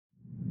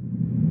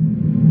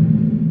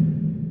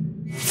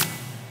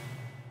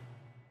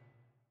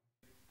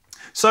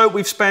So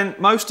we've spent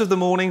most of the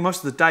morning,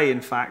 most of the day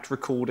in fact,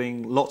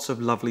 recording lots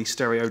of lovely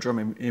stereo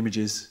drum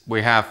images.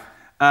 We have.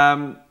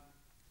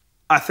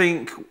 I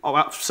think,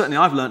 certainly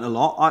I've learnt a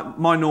lot.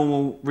 My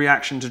normal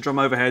reaction to drum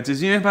overheads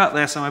is, about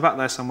there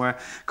somewhere,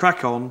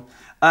 crack on.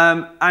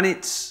 And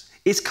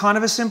it's kind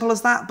of as simple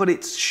as that, but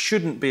it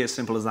shouldn't be as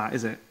simple as that,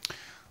 is it?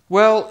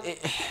 Well,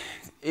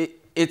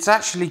 it's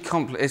actually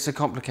it's a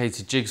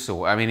complicated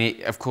jigsaw. I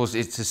mean, of course,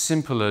 it's as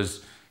simple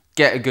as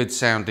get a good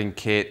sounding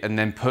kit and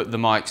then put the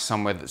mics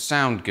somewhere that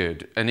sound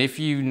good. And if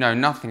you know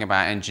nothing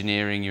about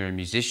engineering, you're a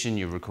musician,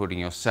 you're recording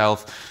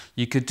yourself,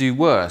 you could do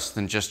worse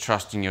than just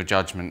trusting your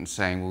judgment and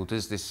saying, well,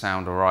 does this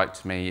sound all right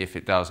to me? If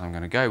it does, I'm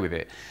going to go with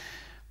it.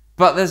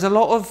 But there's a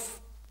lot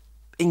of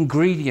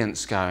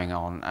ingredients going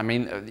on. I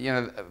mean,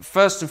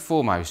 first and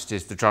foremost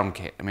is the drum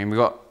kit. I mean, we've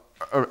got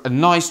a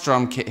nice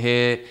drum kit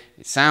here.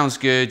 It sounds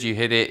good. You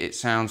hit it, it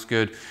sounds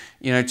good.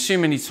 Too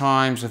many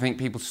times I think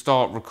people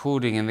start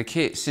recording and the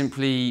kit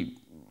simply,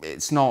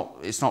 it's not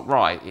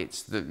right.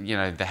 It's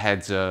the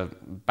heads are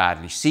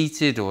badly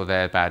seated, or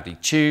they're badly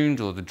tuned,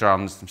 or the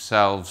drums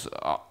themselves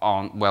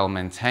aren't well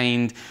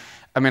maintained.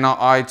 I mean,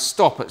 I'd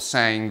stop at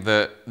saying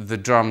that the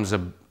drums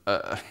are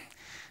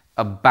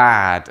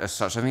bad as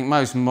such. I think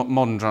most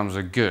modern drums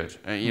are good.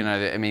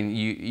 I mean,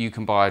 you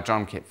can buy a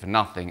drum kit for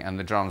nothing and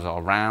the drums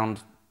are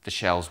round. The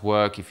shells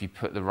work. If you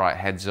put the right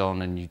heads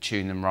on and you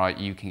tune them right,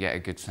 you can get a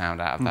good sound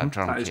out of that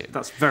drum kit.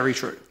 That's very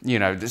true.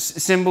 The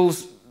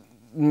cymbals,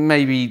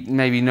 maybe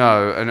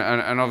no,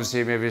 and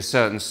obviously maybe a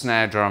certain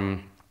snare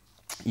drum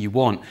you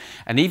want.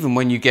 And even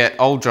when you get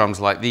old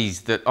drums like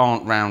these that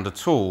aren't round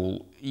at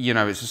all,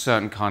 it's a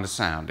certain kind of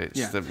sound.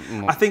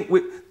 I think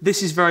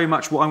this is very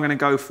much what I'm going to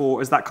go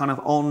for, is that kind of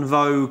on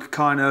vogue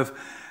kind of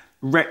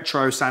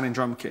retro sounding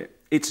drum kit.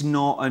 It's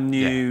not a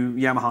new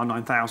Yamaha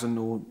 9000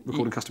 or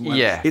Recording Custom Web.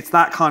 Yeah. It's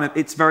that kind of,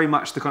 it's very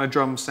much the kind of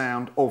drum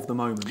sound of the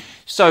moment.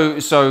 So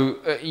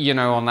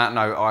on that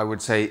note, I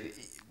would say,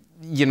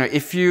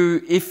 if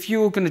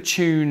you're going to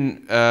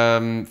tune,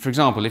 for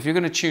example, if you're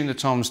going to tune the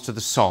toms to the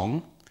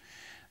song,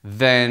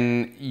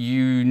 then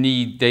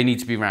they need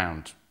to be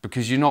round,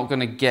 because you're not going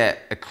to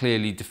get a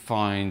clearly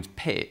defined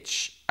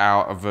pitch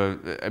out of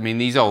I mean,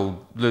 these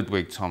old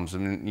Ludwig toms,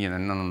 none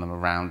of them are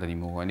round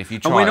anymore. And if you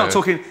try, and we're not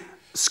talking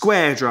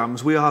square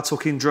drums, we are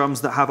talking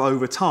drums that have,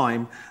 over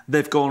time,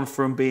 they've gone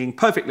from being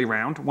perfectly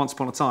round once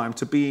upon a time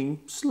to being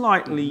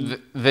slightly...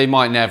 They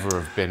might never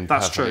have been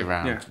perfectly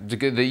round.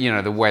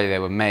 Yeah. The way they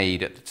were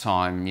made at the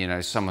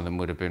time, some of them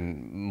would have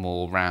been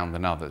more round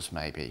than others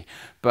maybe.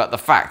 But the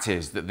fact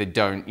is that they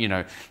don't,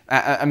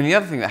 I mean, the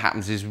other thing that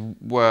happens is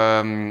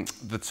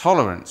the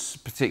tolerance,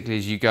 particularly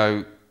as you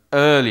go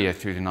earlier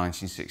through the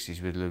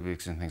 1960s with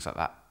Ludwigs and things like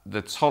that,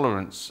 the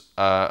tolerance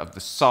of the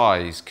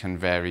size can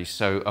vary.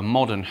 So a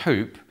modern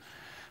hoop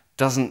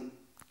doesn't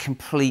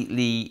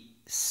completely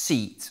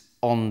seat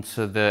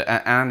onto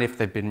and if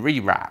they've been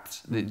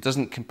rewrapped, it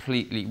doesn't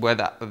completely, where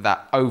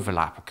that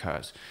overlap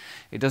occurs,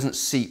 it doesn't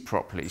seat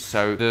properly.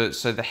 So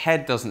the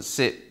head doesn't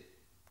sit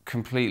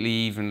completely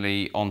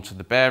evenly onto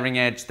the bearing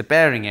edge. The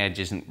bearing edge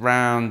isn't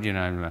round,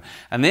 and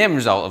the end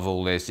result of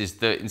all this is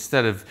that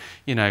instead of,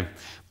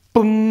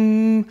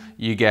 boom,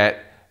 you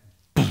get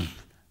boom.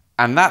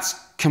 And that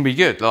can be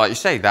good. Like you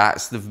say,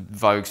 that's the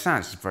Vogue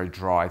sound. It's a very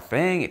dry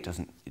thing. It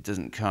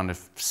doesn't kind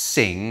of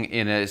sing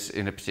in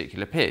a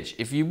particular pitch.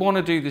 If you want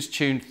to do this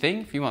tuned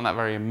thing, if you want that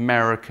very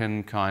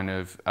American kind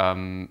of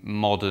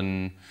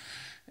modern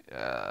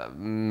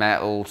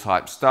metal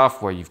type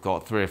stuff where you've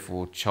got 3 or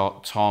 4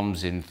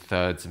 toms in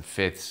thirds and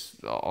fifths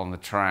on the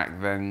track,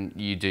 then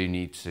you do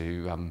need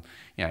to,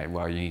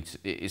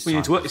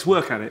 it's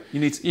work at it. You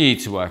need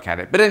to work at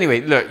it. But anyway,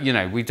 look,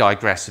 we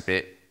digress a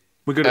bit.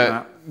 We're good at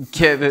that.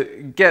 Get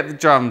the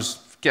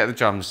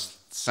drums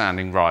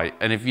sounding right,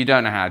 and if you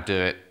don't know how to do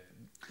it,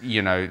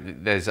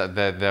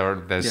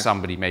 there's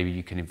somebody maybe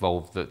you can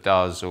involve that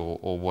does,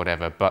 or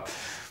whatever. But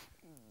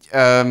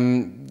get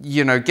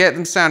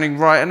them sounding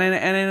right, and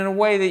in a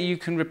way that you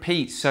can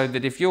repeat, so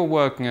that if you're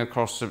working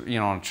across on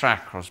a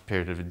track across a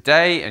period of a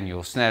day, and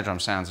your snare drum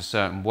sounds a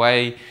certain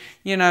way,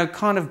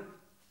 kind of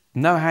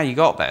know how you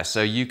got there,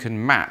 so you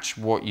can match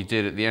what you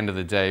did at the end of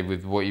the day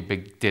with what you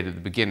did at the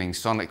beginning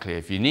sonically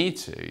if you need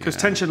to. Because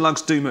tension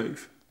lugs do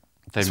move.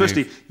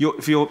 Especially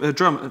if you're a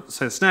drum,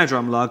 say a snare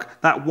drum lug,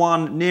 that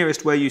one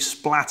nearest where you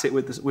splat it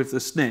with the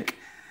snick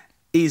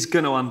is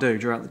going to undo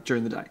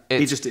during the day.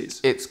 It just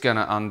is. It's going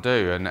to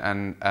undo,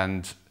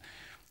 and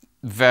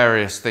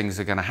various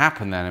things are going to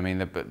happen then. I mean,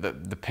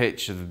 the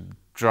pitch of the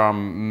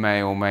drum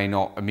may or may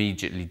not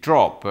immediately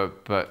drop,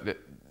 but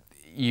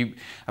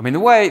I mean, the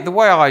way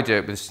I do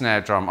it with a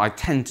snare drum, I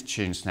tend to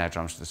tune snare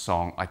drums to the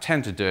song. I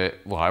tend to do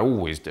it, well, I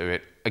always do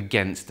it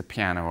against the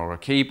piano or a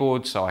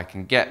keyboard, so I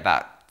can get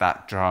that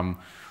drum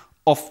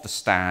off the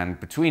stand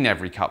between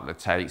every couple of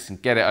takes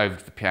and get it over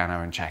to the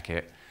piano and check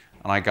it.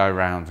 And I go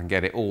around and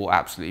get it all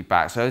absolutely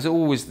back. So it's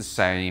always the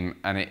same,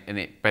 and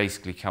it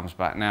basically comes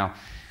back. Now,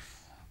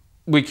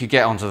 we could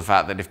get onto the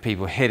fact that if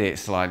people hit it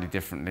slightly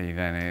differently,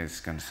 then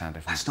it's going to sound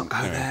different. Let's not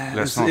go there.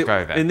 Let's not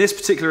go there. In this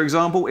particular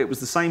example, it was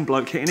the same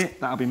bloke hitting it.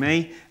 That'll be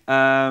me.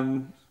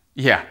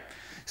 Yeah.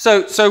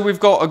 So we've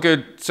got a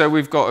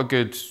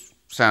good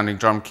sounding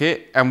drum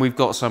kit, and we've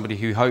got somebody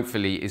who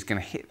hopefully is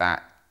going to hit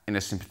that in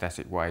a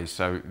sympathetic way.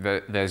 So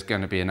there's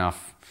going to be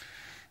enough,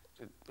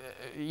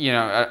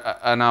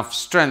 enough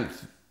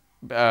strength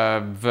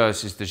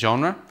versus the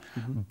genre,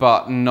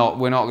 but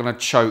we're not going to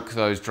choke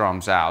those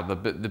drums out.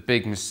 The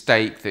big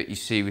mistake that you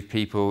see with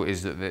people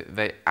is that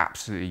they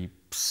absolutely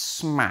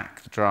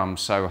smack the drum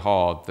so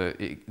hard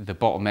that the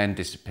bottom end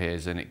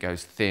disappears and it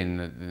goes thin.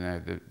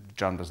 The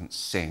drum doesn't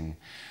sing.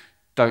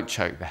 Don't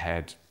choke the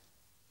head.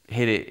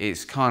 Hit it.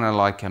 It's kind of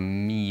like a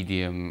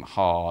medium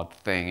hard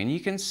thing, and you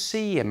can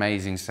see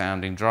amazing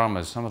sounding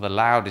drummers. Some of the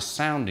loudest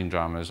sounding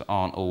drummers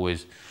aren't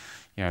always,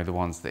 the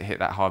ones that hit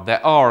that hard.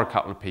 There are a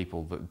couple of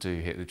people that do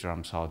hit the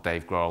drums hard.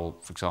 Dave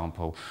Grohl, for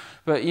example.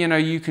 But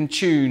you can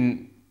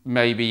tune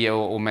maybe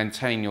or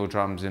maintain your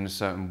drums in a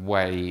certain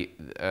way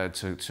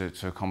to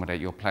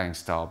accommodate your playing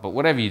style. But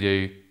whatever you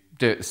do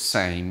it the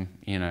same,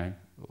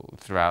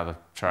 throughout the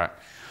track.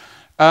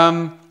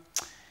 And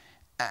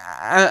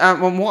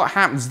what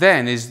happens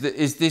then is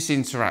this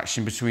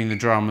interaction between the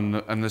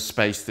drum and the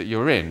space that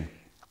you're in.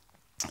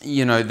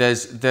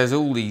 There's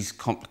all these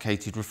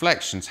complicated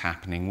reflections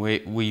happening.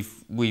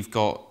 We've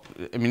got.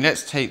 I mean,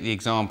 let's take the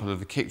example of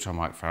the kick drum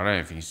microphone. I don't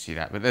know if you can see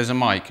that, but there's a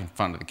mic in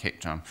front of the kick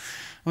drum.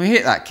 When we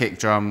hit that kick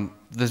drum,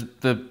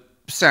 the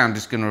sound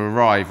is going to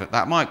arrive at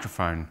that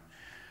microphone.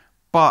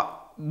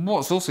 But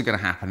what's also going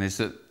to happen is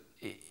that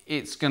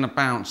it's going to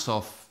bounce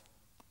off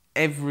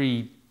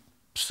every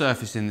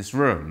surface in this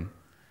room,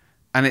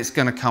 and it's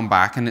going to come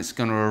back and it's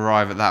going to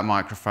arrive at that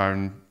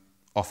microphone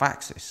off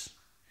axis.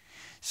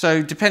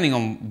 So depending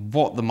on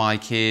what the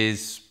mic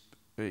is,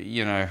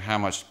 how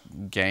much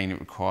gain it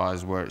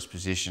requires, where it's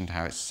positioned,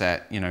 how it's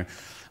set,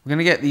 we're going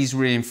to get these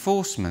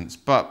reinforcements.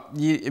 But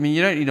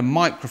you don't need a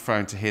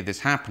microphone to hear this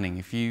happening.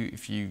 If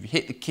you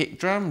hit the kick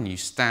drum and you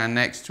stand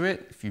next to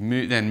it, if you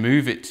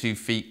move it 2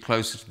 feet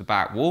closer to the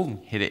back wall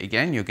and hit it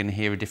again, you're going to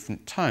hear a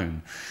different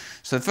tone.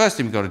 So the first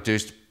thing we've got to do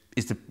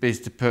is to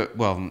put,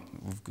 well,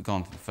 we've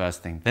gone to the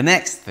first thing. The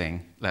next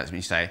thing, let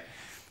me say,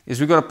 is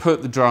we've got to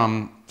put the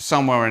drum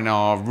somewhere in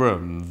our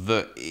room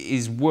that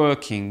is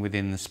working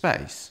within the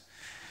space.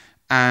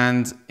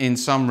 And in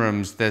some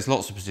rooms, there's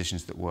lots of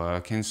positions that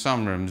work. In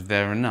some rooms,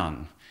 there are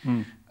none.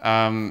 We're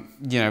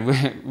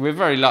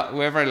very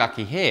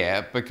lucky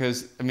here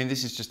because,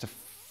 this is just a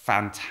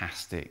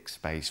fantastic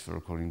space for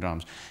recording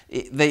drums.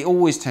 They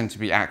always tend to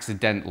be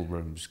accidental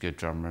rooms, good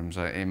drum rooms,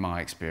 in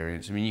my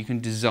experience. You can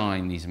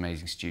design these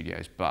amazing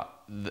studios, but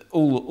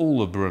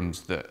all the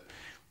rooms that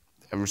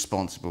are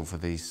responsible for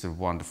these sort of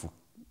wonderful,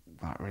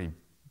 really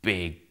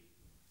big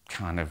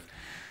kind of...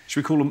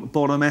 Should we call them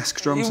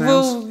Bonham-esque drum sounds?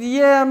 Well,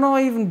 yeah,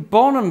 not even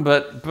Bonham,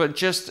 but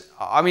just,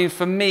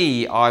 for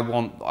me, I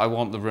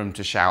want the room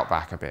to shout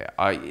back a bit.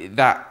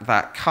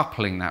 That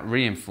coupling, that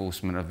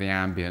reinforcement of the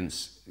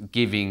ambience,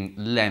 giving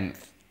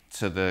length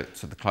to the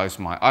close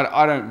mic.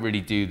 I don't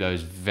really do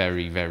those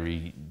very,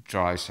 very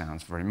dry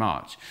sounds very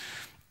much.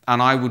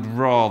 And I would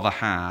rather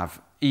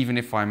have, even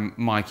if I'm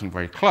miking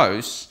very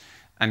close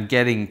and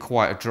getting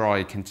quite a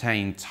dry,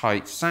 contained,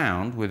 tight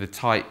sound with a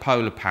tight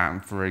polar pattern,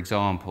 for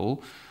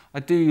example, I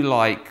do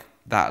like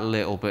that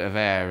little bit of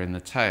air in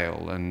the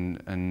tail.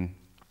 And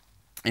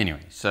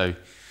anyway, so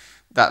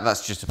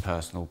that's just a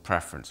personal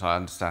preference. I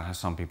understand how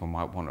some people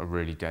might want a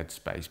really dead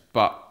space,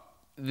 but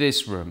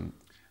this room...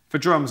 For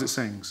drums, it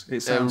sings.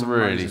 It sounds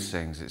really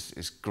amazing. sings.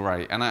 It's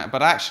great.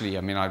 But actually,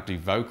 I do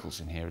vocals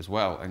in here as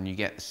well, and you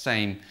get the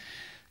same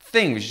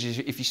thing, which is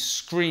if you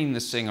screen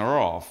the singer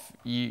off,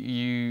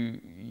 you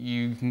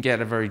can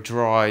get a very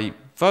dry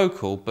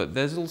vocal, but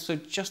there's also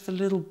just a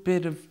little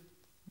bit of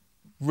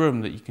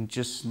room that you can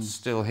just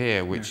still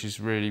hear, which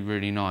is really,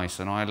 really nice.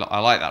 And I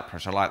like that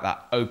pressure. I like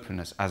that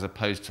openness, as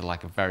opposed to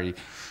like a very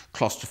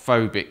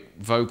claustrophobic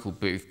vocal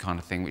booth kind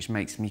of thing, which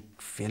makes me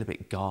feel a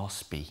bit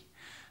gaspy.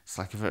 It's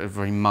like a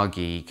very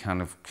muggy,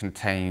 kind of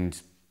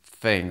contained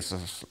thing, so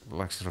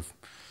like sort of,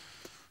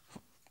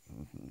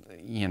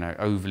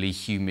 overly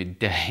humid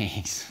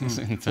days.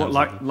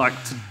 What, like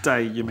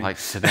today, you mean? Like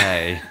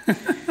today.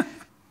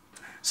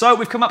 So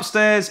we've come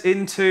upstairs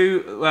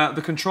into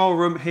the control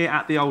room here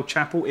at the Old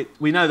Chapel.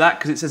 We know that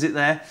because it says it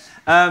there.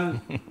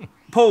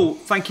 Paul,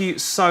 thank you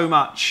so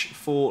much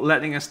for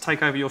letting us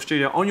take over your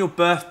studio on your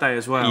birthday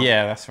as well.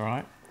 Yeah, that's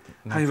right.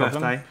 No Happy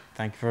problem. birthday.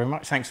 Thank you very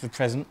much. Thanks for the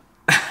present.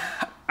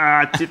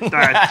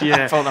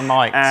 Yeah. For the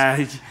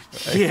mics.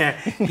 Yeah,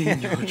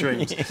 in your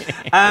dreams.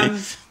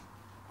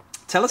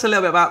 Tell us a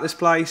little bit about this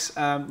place.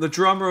 The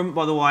drum room,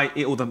 by the way,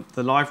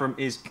 the live room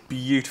is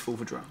beautiful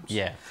for drums.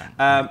 Yeah.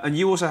 And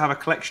you also have a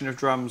collection of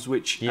drums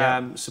which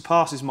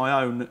surpasses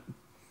my own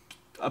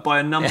by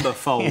a number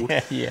fold.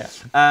 Yeah.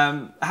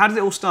 How did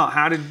it all start?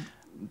 How did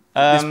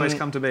this place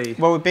come to be?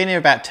 Well, we've been here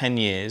about 10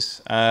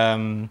 years.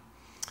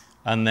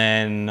 And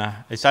then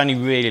it's only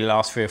really the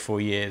last 3 or 4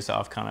 years that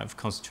I've kind of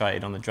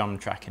concentrated on the drum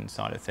tracking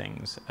side of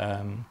things.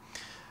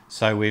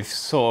 So we've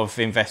sort of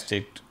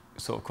invested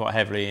quite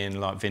heavily in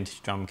like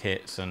vintage drum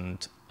kits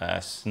and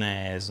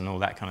snares and all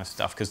that kind of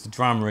stuff, because the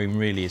drum room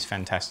really is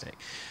fantastic.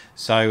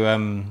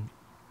 So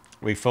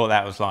we thought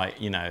that was like,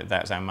 you know,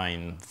 that's our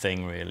main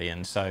thing really,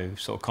 and so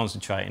sort of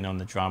concentrating on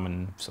the drum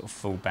and sort of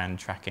full band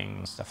tracking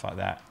and stuff like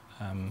that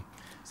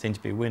seemed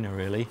to be a winner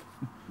really.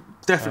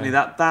 Definitely,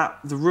 that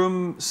the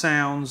room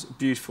sounds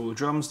beautiful. The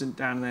drums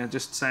down there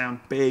just sound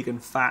big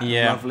and fat and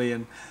lovely,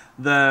 and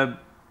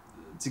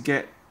to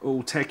get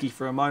all techie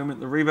for a moment,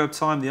 the reverb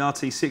time, the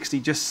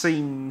RT60 just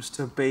seems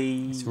to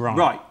be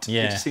right.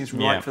 Yeah. It just seems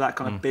right for that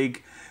kind of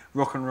big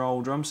rock and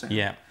roll drum sound.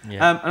 Yeah.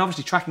 And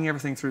obviously tracking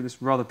everything through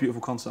this rather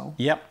beautiful console.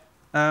 Yep.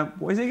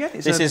 What is it again?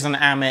 This is an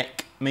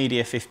AMEC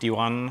Media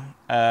 51,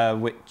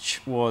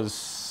 which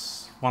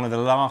was one of the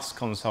last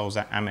consoles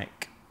that AMEC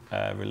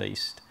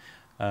released.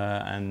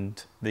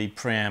 And the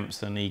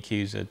preamps and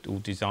EQs are all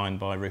designed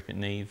by Rupert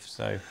Neve,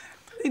 so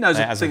he knows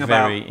a thing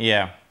about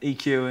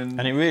EQ, and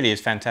it really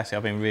is fantastic.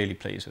 I've been really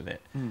pleased with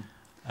it.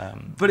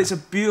 But it's a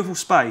beautiful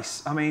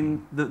space. I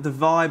mean, the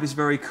vibe is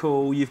very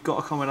cool. You've got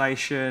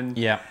accommodation.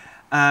 Yeah.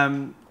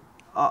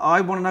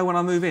 I want to know when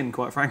I move in,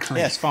 quite frankly.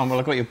 Yeah, it's fine. Well,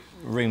 I've got your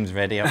rooms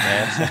ready up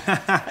there.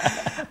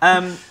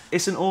 So.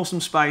 It's an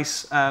awesome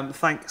space.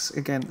 Thanks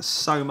again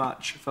so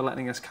much for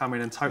letting us come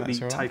in and totally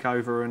take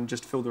over and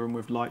just fill the room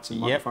with lights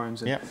and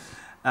microphones.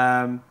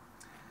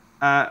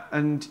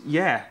 And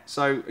yeah,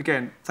 so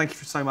again, thank you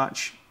so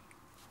much.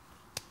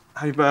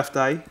 Happy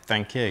birthday.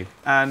 Thank you.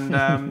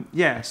 And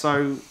yeah,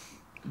 so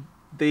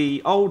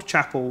the old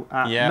chapel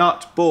at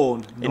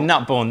Nutbourne. In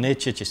Nutbourne, near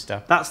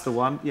Chichester. That's the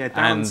one, yeah,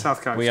 down on the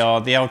south coast. We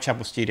are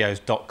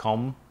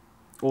theoldchapelstudios.com.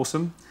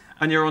 Awesome.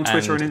 And you're on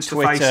Twitter and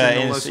Instagram. Twitter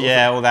and all those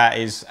all that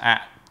is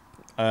at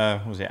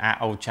at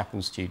Old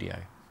Chapel Studio.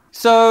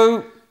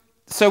 So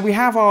we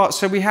have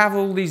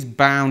all these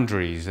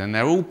boundaries, and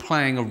they're all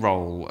playing a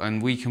role,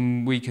 and we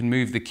can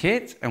move the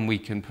kit, and we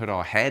can put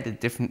our head at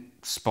different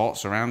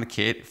spots around the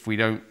kit if we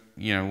don't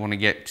want to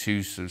get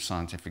too sort of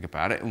scientific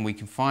about it, and we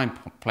can find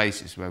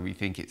places where we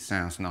think it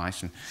sounds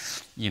nice and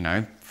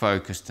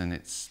focused and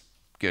it's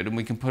good, and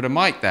we can put a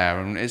mic there,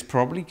 and it's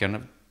probably going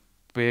to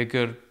be a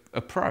good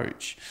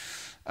approach.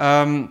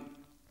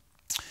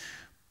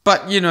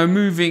 But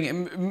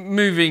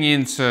moving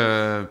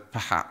into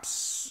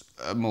perhaps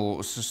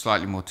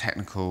slightly more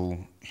technical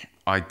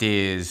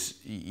ideas,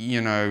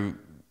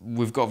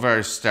 we've got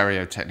various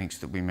stereo techniques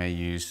that we may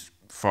use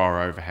for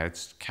our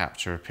overheads to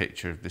capture a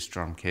picture of this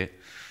drum kit.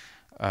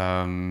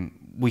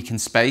 We can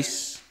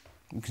space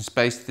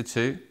the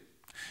two,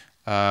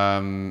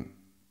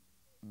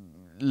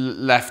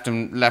 left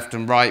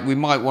and right. We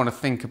might want to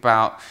think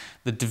about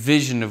the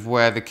division of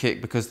where the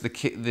kit, because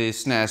the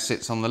snare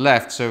sits on the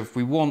left. So if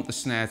we want the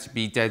snare to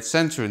be dead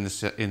center in the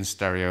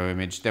stereo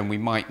image, then we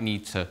might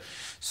need to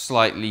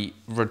slightly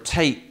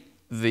rotate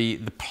the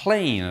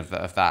plane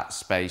of that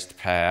spaced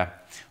pair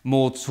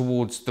more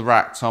towards the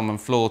rack tom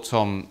and floor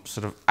tom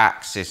sort of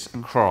axis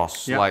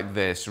across like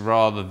this,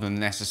 rather than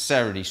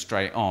necessarily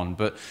straight on.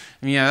 But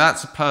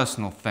that's a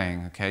personal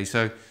thing. Okay,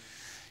 so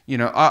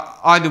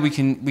either we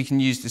can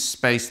use this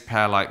spaced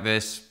pair like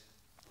this.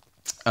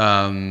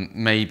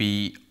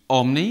 Maybe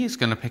Omni is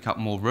going to pick up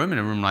more room in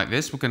a room like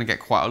this. We're going to get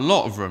quite a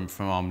lot of room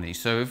from Omni.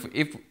 So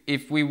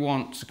if we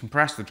want to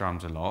compress the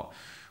drums a lot,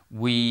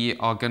 we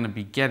are going to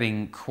be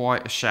getting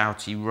quite a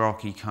shouty,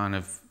 rocky kind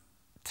of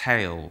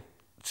tail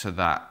to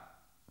that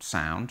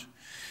sound.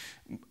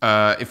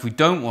 If we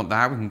don't want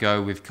that, we can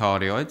go with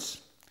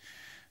cardioids.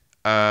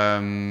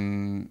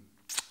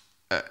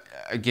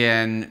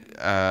 Again,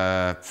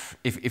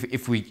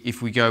 if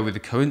we go with a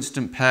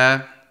coincident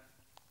pair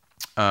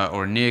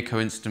or a near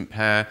coincident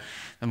pair,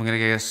 then we're going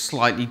to get a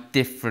slightly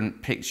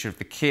different picture of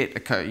the kit.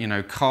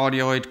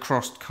 Cardioid,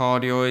 crossed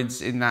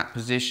cardioids in that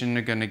position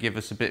are going to give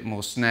us a bit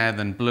more snare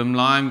than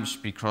Blumlein, which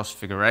would be crossed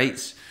figure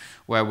eights,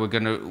 where we're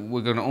going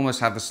to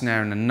almost have the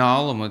snare in a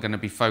null, and we're going to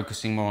be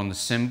focusing more on the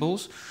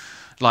cymbals,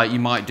 like you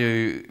might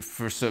do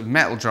for a sort of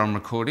metal drum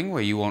recording,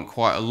 where you want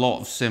quite a lot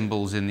of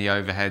cymbals in the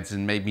overheads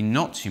and maybe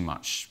not too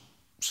much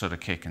sort of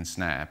kick and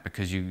snare,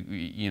 because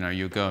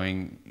you're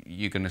going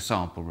to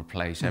sample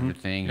replace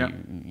everything.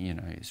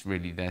 It's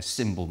really their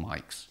cymbal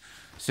mics,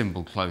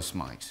 cymbal close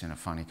mics in a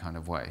funny kind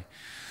of way.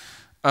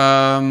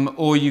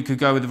 Or you could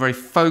go with a very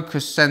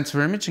focused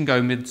center image and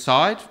go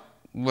mid-side,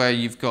 where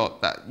you've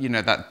got that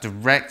that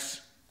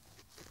direct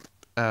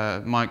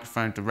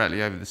microphone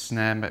directly over the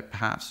snare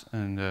perhaps,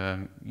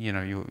 and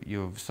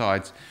your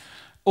sides.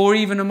 Or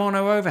even a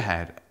mono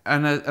overhead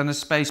and a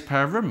space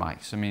pair of room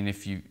mics. I mean,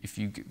 if you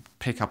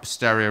pick up a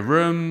stereo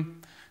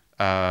room,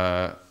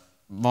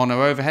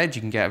 mono overhead,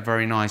 you can get a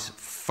very nice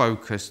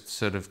focused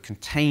sort of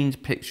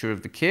contained picture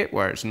of the kit,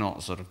 where it's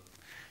not sort of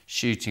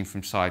shooting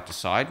from side to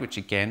side, which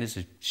again is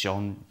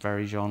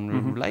very genre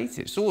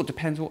related. So it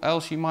depends what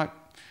else you might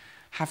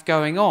have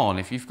going on.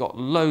 If you've got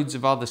loads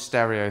of other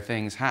stereo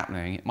things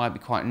happening, it might be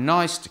quite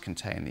nice to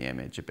contain the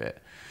image a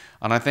bit.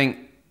 And I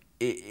think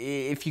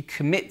if you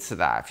commit to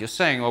that, if you're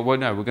saying, oh, well,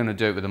 no, we're going to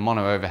do it with a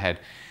mono overhead,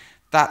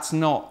 that's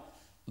not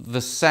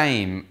the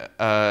same.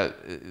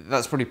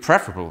 That's probably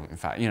preferable, in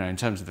fact, in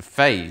terms of the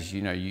phase.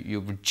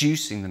 You're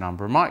reducing the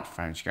number of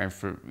microphones. You're going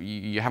for,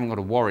 you haven't got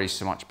to worry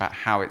so much about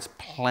how it's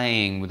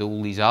playing with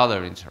all these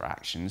other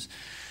interactions.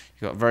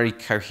 you've got a very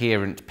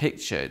coherent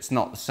picture. It's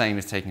not the same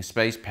as taking a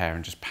space pair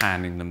and just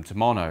panning them to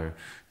mono.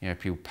 You know,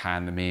 people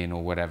pan them in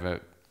or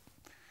whatever.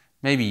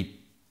 Maybe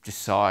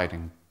decide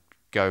and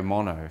go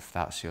mono if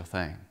that's your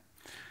thing.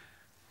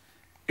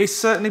 It's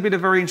certainly been a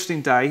very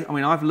interesting day. I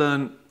mean, I've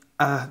learned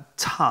a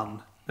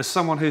ton as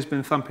someone who's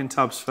been thumping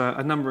tubs for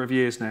a number of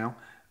years now.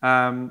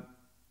 And,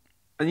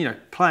 you know,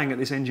 playing at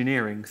this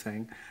engineering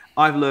thing,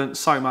 I've learned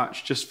so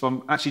much just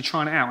from actually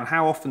trying it out. And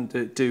how often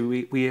do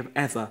we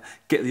ever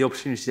get the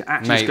opportunity to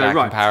actually just go,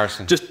 right,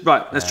 comparison.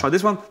 Let's try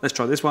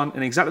this one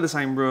in exactly the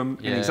same room,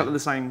 in exactly the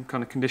same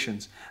kind of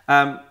conditions.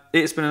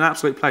 It's been an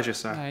absolute pleasure,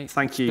 sir. Right.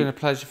 Thank you. It's been a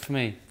pleasure for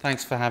me.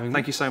 Thanks for having me.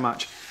 Thank you so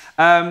much.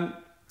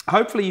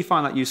 Hopefully you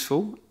find that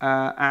useful,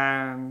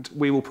 and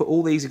we will put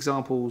all these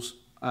examples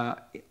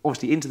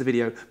obviously into the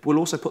video, but we'll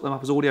also put them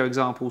up as audio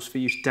examples for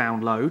you to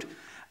download.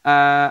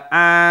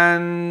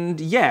 And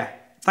yeah,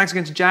 thanks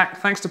again to Jack.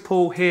 Thanks to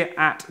Paul here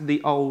at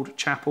the Old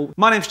Chapel.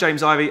 My name's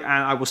James Ivey, and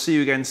I will see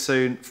you again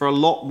soon for a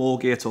lot more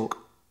gear talk.